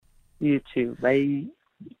You too. Bye.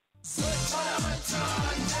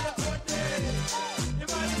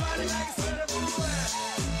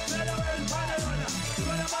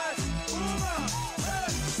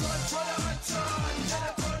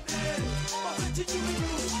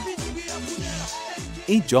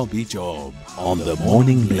 Ijob on the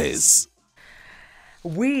Morning Bliss.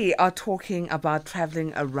 We are talking about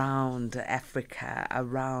traveling around Africa,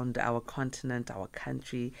 around our continent, our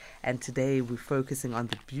country, and today we're focusing on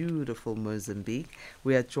the beautiful Mozambique.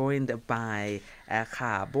 We are joined by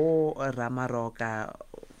Kgabo, Ramoroka.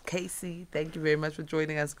 Casey, thank you very much for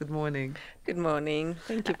joining us. Good morning. Good morning.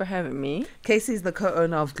 Thank you for having me. Casey is the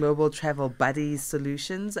co-owner of Global Travel Buddies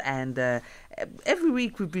Solutions, and every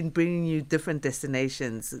week we've been bringing you different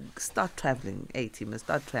destinations. Start traveling, A-team,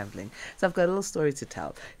 start traveling. So I've got a little story to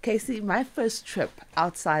tell. Casey, my first trip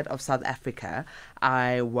outside of South Africa,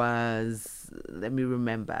 I was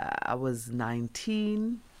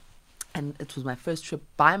 19, and it was my first trip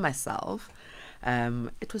by myself.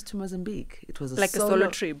 It was to Mozambique. It was a solo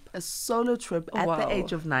trip. A solo trip at the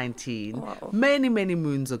age of 19, many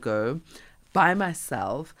moons ago, by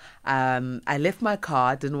myself. I left my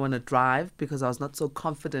car, didn't want to drive because I was not so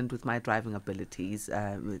confident with my driving abilities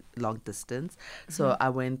with long distance. So I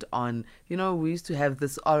went on, we used to have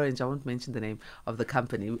this orange, I won't mention the name of the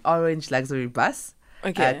company, orange luxury bus.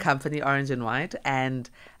 Company, orange and white, and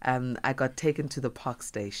I got taken to the park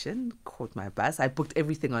station, caught my bus. I booked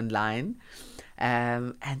everything online,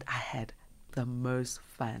 and I had the most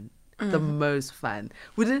fun. The most fun.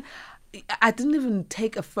 I didn't even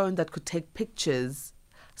take a phone that could take pictures,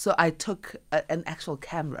 so I took an actual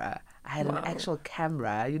camera. I had an actual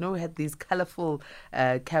camera. We had these colorful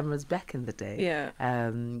cameras back in the day.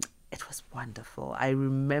 It was wonderful. I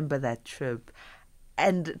remember that trip,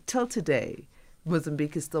 and till today,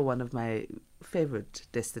 Mozambique is still one of my favorite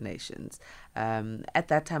destinations. At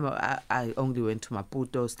that time, I only went to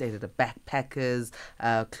Maputo, stayed at a backpackers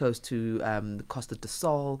close to Costa do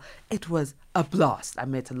Sol. It was a blast. I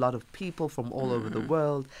met a lot of people from all over the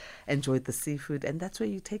world, enjoyed the seafood, and that's where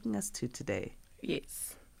you're taking us to today.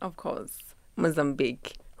 Yes, of course.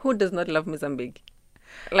 Mozambique. Who does not love Mozambique?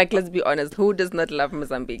 Let's be honest, who does not love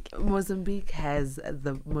Mozambique? Mozambique has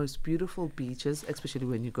the most beautiful beaches, especially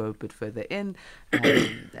when you go a bit further in.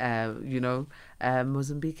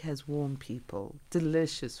 Mozambique has warm people,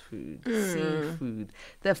 delicious food, seafood,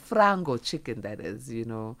 the frango chicken, that is,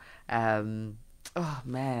 oh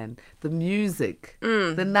man, the music,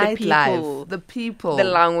 the nightlife, the people. The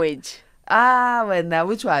language.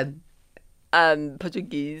 Which one?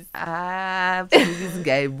 Portuguese. Portuguese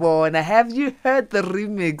guy born. Have you heard the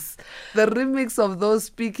remix? The remix of those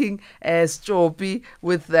speaking Stropi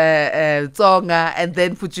with Tsonga and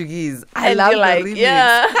then Portuguese. I love the remix.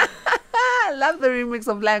 Yeah. I love the remix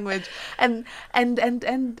of language and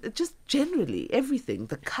just generally everything,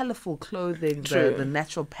 the colorful clothing, the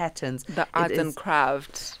natural patterns, the art and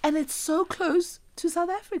craft, and it's so close to South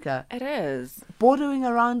Africa. It is. Bordering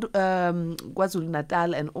around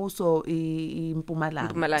KwaZulu-Natal and also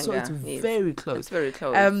Mpumalanga. So it's very close. It's very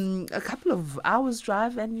close. A couple of hours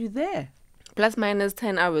drive and you're there. Plus minus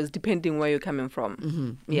 10 hours, depending where you're coming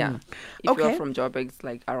from. If you're from Joburg, it's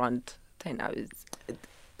like around 10 hours.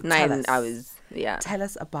 9 hours. Yeah. Tell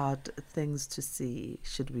us about things to see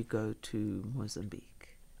should we go to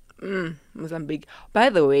Mozambique. Mozambique. By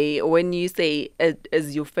the way, when you say it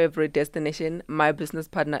is your favorite destination, my business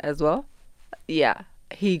partner as well,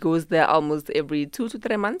 he goes there almost every 2 to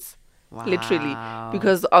 3 months. Wow. Literally,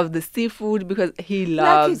 because of the seafood, because he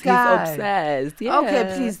loves, he's obsessed. Yeah.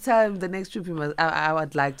 Okay, please tell him the next trip he must. I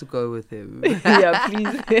would like to go with him. Yeah,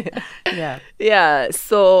 please. Yeah.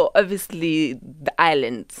 So obviously the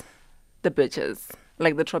islands, the beaches,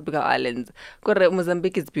 like the tropical islands.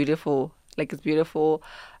 Mozambique is beautiful. It's beautiful.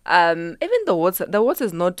 Even the water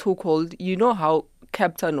is not too cold. You know how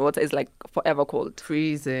Cape Town water is forever cold.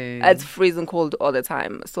 Freezing. It's freezing cold all the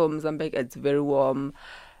time. So Mozambique, it's very warm.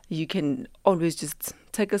 You can always just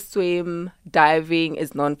take a swim. Diving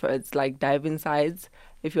is known for its diving sites.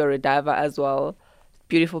 If you're a diver as well,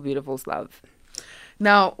 beautiful, beautiful stuff.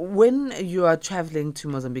 Now, when you are traveling to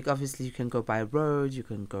Mozambique, obviously you can go by road, you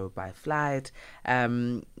can go by flight,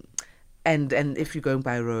 and if you're going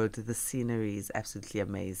by road, the scenery is absolutely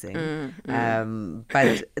amazing.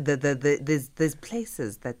 But there's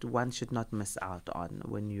places that one should not miss out on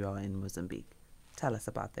when you are in Mozambique. Tell us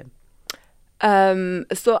about them.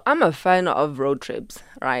 So I'm a fan of road trips,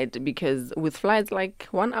 right? Because with flights,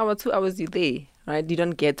 1 hour, 2 hours, you're there, right? You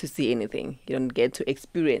don't get to see anything. You don't get to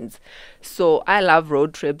experience. So I love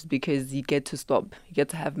road trips because you get to stop. You get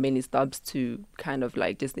to have many stops to kind of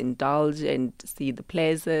just indulge and see the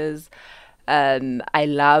places. I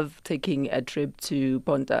love taking a trip to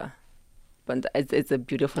Ponta. It's a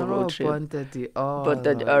beautiful road trip. Ponta de Oro.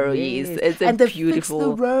 Ponta de Oro, yes. It's and beautiful. They fixed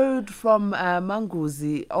the road from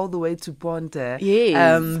Manguzi all the way to Ponta.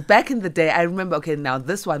 Yes. Back in the day, I remember, okay, now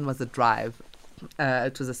this one was a drive.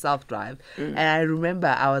 It was a self-drive. And I remember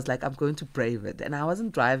I was like, I'm going to brave it. And I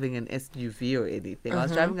wasn't driving an SUV or anything. I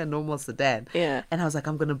was driving a normal sedan. Yeah. And I was like,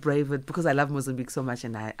 I'm going to brave it because I love Mozambique so much.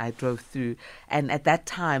 And I drove through. And at that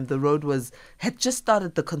time, the road had just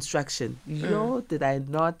started the construction. Did I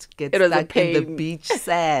not get stuck in the beach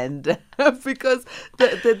sand? Because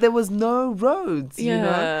there was no roads, you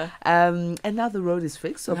know. And now the road is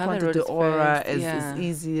fixed. So Ponta de Oro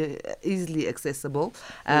is easily accessible.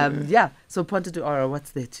 So Ponta de Oro,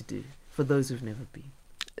 what's there to do for those who've never been?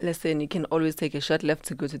 Listen, you can always take a short left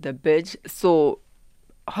to go to the beach. So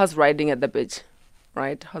horse riding at the beach,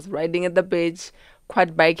 right? Horse riding at the beach,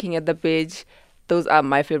 quad biking at the beach. Those are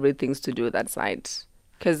my favorite things to do that side.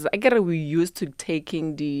 Because I get we used to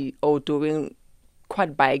doing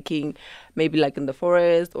quad biking, maybe like in the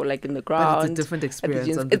forest or like in the ground. But it's a different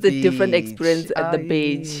experience on the beach. It's a different experience at the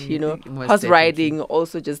beach, you know. Horse riding,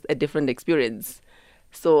 also just a different experience.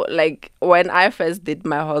 So, like, when I first did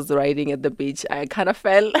my horse riding at the beach, I kind of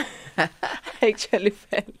fell. I actually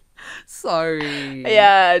fell. Sorry.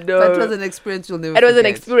 Yeah, no. That was an experience you'll never forget. It was an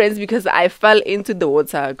experience because I fell into the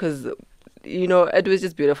water because, you know, it was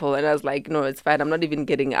just beautiful. And I was like, no, it's fine. I'm not even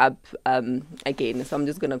getting up again. So I'm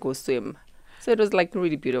just going to go swim. So it was, like,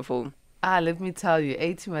 really beautiful. Let me tell you,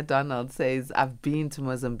 A.T. McDonald says, I've been to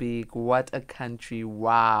Mozambique. What a country.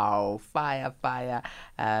 Wow. Fire,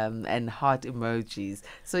 and heart emojis.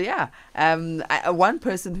 So, yeah, one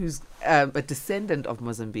person who's a descendant of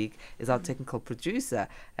Mozambique is our technical producer,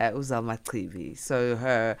 Uzalma Trivi. So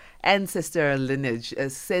her ancestral lineage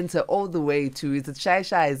sends her all the way to, is it Shai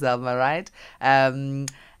Zalma, right?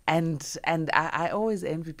 And I always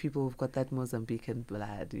envy people who've got that Mozambican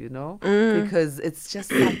blood, you know, because it's just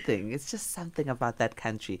something. It's just something about that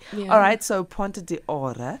country. Yeah. All right, so Ponta de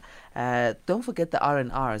Oro. Don't forget the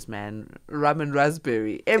R&Rs, man. Rum and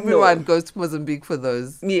raspberry. Everyone goes to Mozambique for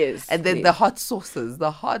those. Yes. And then the hot sauces,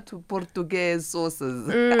 the hot Portuguese sauces.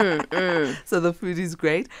 So the food is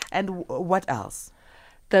great. And what else?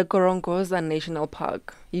 The Gorongosa National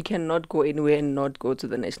Park. You cannot go anywhere and not go to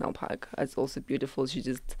the national park. It's also beautiful. You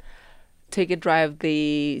just take a drive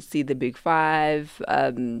there, see the Big Five.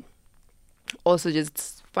 Also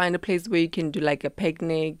just find a place where you can do like a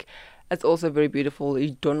picnic. It's also very beautiful.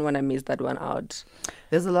 You don't want to miss that one out.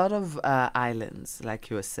 There's a lot of islands, like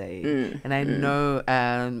you were saying. And I know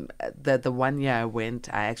that the one year I went,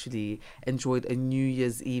 I actually enjoyed a New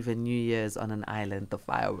Year's Eve and New Year's on an island. The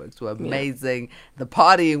fireworks were amazing. Yeah. The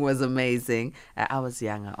partying was amazing. I was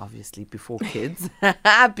younger, obviously, before kids.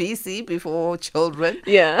 BC, before children.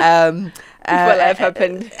 Yeah. Before life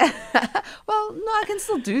happened. Well, no, I can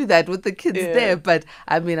still do that with the kids there. But,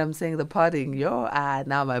 I mean, I'm saying the partying,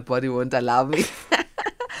 now my body won't allow me.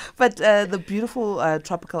 But the beautiful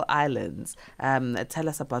tropical islands, tell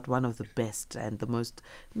us about one of the best and the most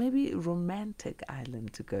maybe romantic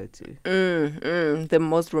island to go to. The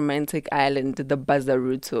most romantic island, the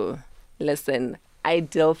Bazaruto. Listen,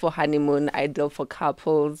 ideal for honeymoon, ideal for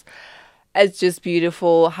couples. It's just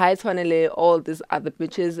beautiful. High Twanele, all these other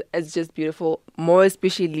beaches, it's just beautiful. More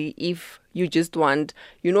especially if you just want,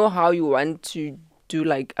 you know how you want to do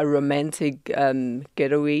like a romantic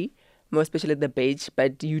getaway, more especially the beach,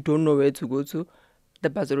 but you don't know where to go to, the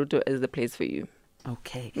Bazaruto is the place for you.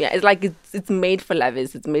 Okay. Yeah, it's like it's made for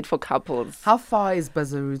lovers. It's made for couples. How far is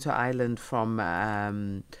Bazaruto Island from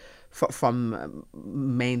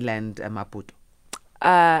mainland Maputo?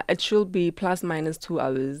 It should be plus minus 2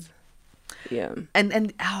 hours. Yeah.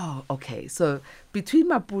 And okay. So between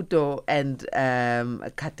Maputo and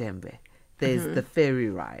Katembe, there's the ferry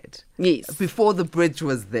ride. Yes. Before the bridge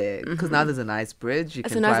was there, because now there's a nice bridge you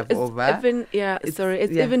can drive over.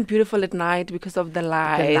 It's even beautiful at night because of the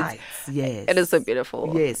lights. The lights, yes. It is so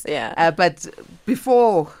beautiful. Yes. Yeah. But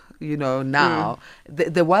before, now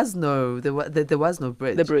there was no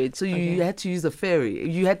bridge. The bridge. So you had to use a ferry.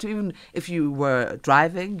 You had to, even if you were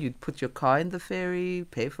driving, you'd put your car in the ferry,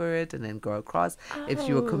 pay for it, and then go across. If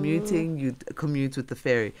you were commuting, you'd commute with the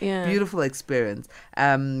ferry. Yeah. Beautiful experience.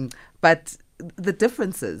 But the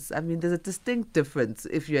differences, I mean, there's a distinct difference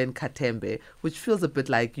if you're in Katembe, which feels a bit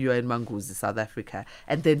like you're in Manguzi, South Africa,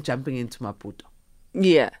 and then jumping into Maputo.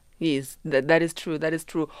 Yeah, yes, that is true. That is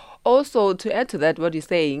true. Also, to add to that, what you're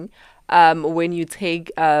saying, when you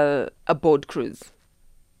take a boat cruise,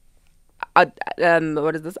 what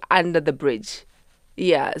is this? Under the bridge.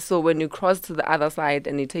 Yeah, so when you cross to the other side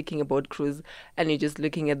and you're taking a boat cruise and you're just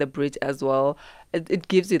looking at the bridge as well, it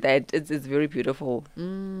gives you that. It's very beautiful.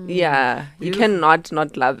 Yeah, beautiful. You cannot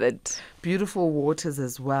not love it. Beautiful waters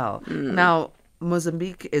as well. Now,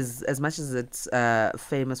 Mozambique is, as much as it's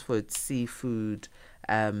famous for its seafood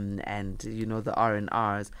and, the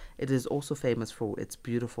R&Rs, it is also famous for its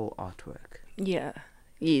beautiful artwork. Yeah,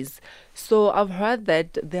 yes. So I've heard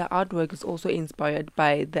that their artwork is also inspired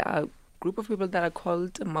by the group of people that are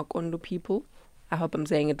called Makondo people. I hope I'm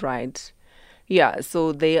saying it right. Yeah,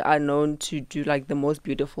 so they are known to do like the most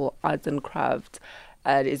beautiful arts and crafts.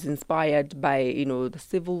 It is inspired by, the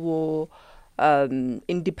Civil War,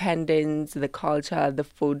 independence, the culture, the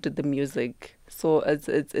food, the music. So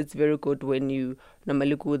it's very good when you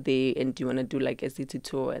normally go there and you want to do like a city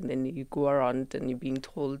tour and then you go around and you're being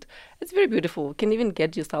told. It's very beautiful. You can even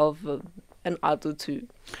get yourself an art or two.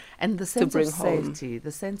 And the sense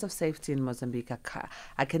of safety, in Mozambique,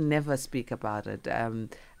 I can never speak about it. A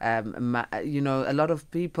lot of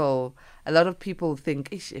people think,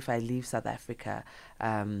 if I leave South Africa,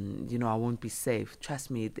 I won't be safe.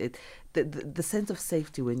 Trust me, the sense of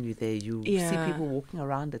safety when you're there, you see people walking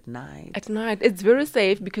around at night. At night, it's very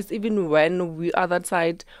safe because even when we are that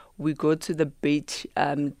side, we go to the beach,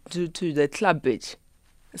 to the club beach.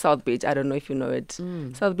 South Beach, I don't know if you know it.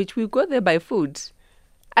 South Beach, we go there by foot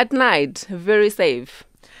at night. Very safe.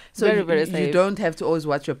 So very safe. You don't have to always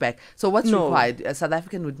watch your back. So what's required? A South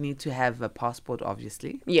African would need to have a passport,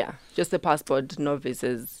 obviously. Yeah, just a passport, no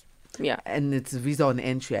visas. Yeah. And it's visa on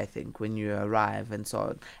entry, I think, when you arrive and so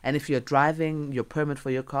on. And if you're driving, your permit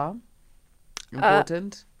for your car?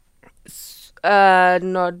 Important?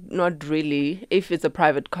 Not really. If it's a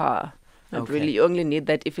private car. Not really. You only need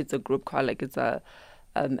that if it's a group car, like it's a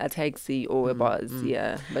taxi or a bus,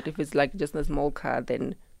 yeah. But if it's like just a small car,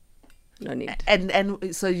 then no need.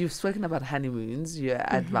 And so you've spoken about honeymoons. You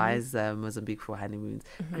advise Mozambique for honeymoons.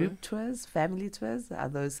 Group tours, family tours, are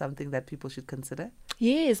those something that people should consider?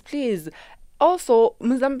 Yes, please. Also,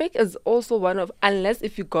 Mozambique is also one of, unless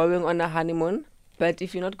if you're going on a honeymoon, but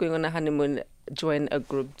if you're not going on a honeymoon, join a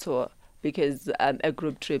group tour because a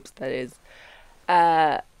group trips, that is.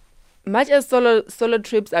 Much as solo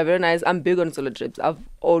trips are very nice, I'm big on solo trips. I've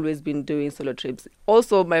always been doing solo trips.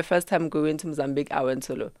 Also, my first time going to Mozambique, I went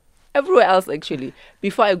solo. Everywhere else, actually.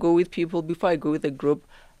 Before I go with people, before I go with a group,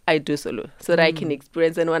 I do solo so that I can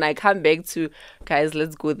experience. And when I come back to, guys,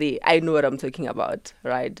 let's go there, I know what I'm talking about,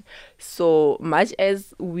 right? So much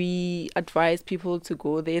as we advise people to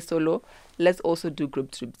go there solo, let's also do group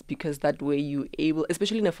trips because that way you able,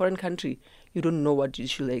 especially in a foreign country, you don't know what you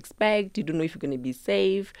should expect. You don't know if you're going to be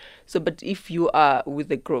safe. So, but if you are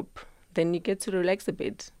with a group, then you get to relax a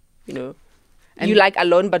bit, And you like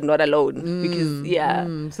alone but not alone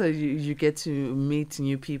because so you get to meet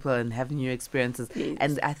new people and have new experiences. Yes.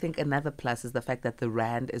 And I think another plus is the fact that the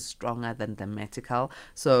rand is stronger than the metical,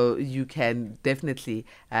 so you can definitely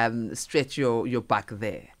stretch your buck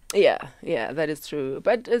there. Yeah, that is true.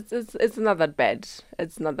 But it's not that bad.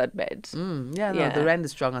 It's not that bad. The rand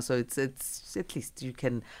is stronger, so it's at least you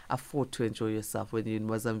can afford to enjoy yourself when you're in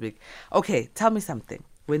Mozambique. Okay, tell me something.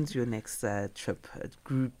 When's your next trip,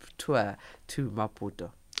 group tour to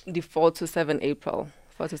Maputo? The 4 to 7 April.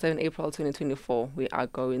 4 to 7 April 2024, we are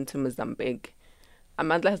going to Mozambique.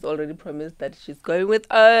 Amanda has already promised that she's going with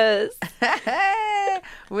us.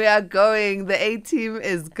 We are going. The A-team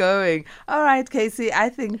is going. All right, Casey, I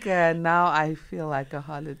think now I feel like a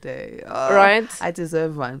holiday. Oh, right. I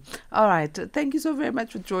deserve one. All right. Thank you so very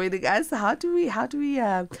much for joining us. How do we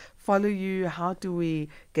follow you? How do we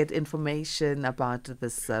get information about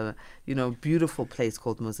this, beautiful place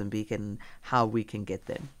called Mozambique and how we can get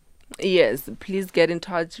there? Yes, please get in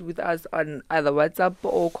touch with us on either WhatsApp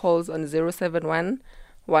or calls on 071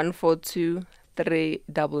 142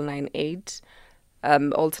 3998.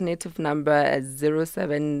 Alternative number is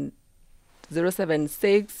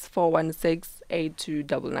 076 416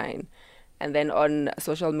 8299. And then on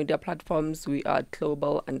social media platforms, we are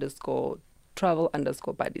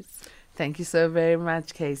global_travel_buddies. Thank you so very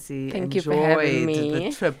much, Casey. Thank you for having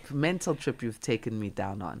me. The mental trip you've taken me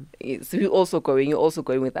down on. Yes, you're also going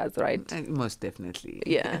with us, right? Most definitely.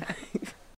 Yeah.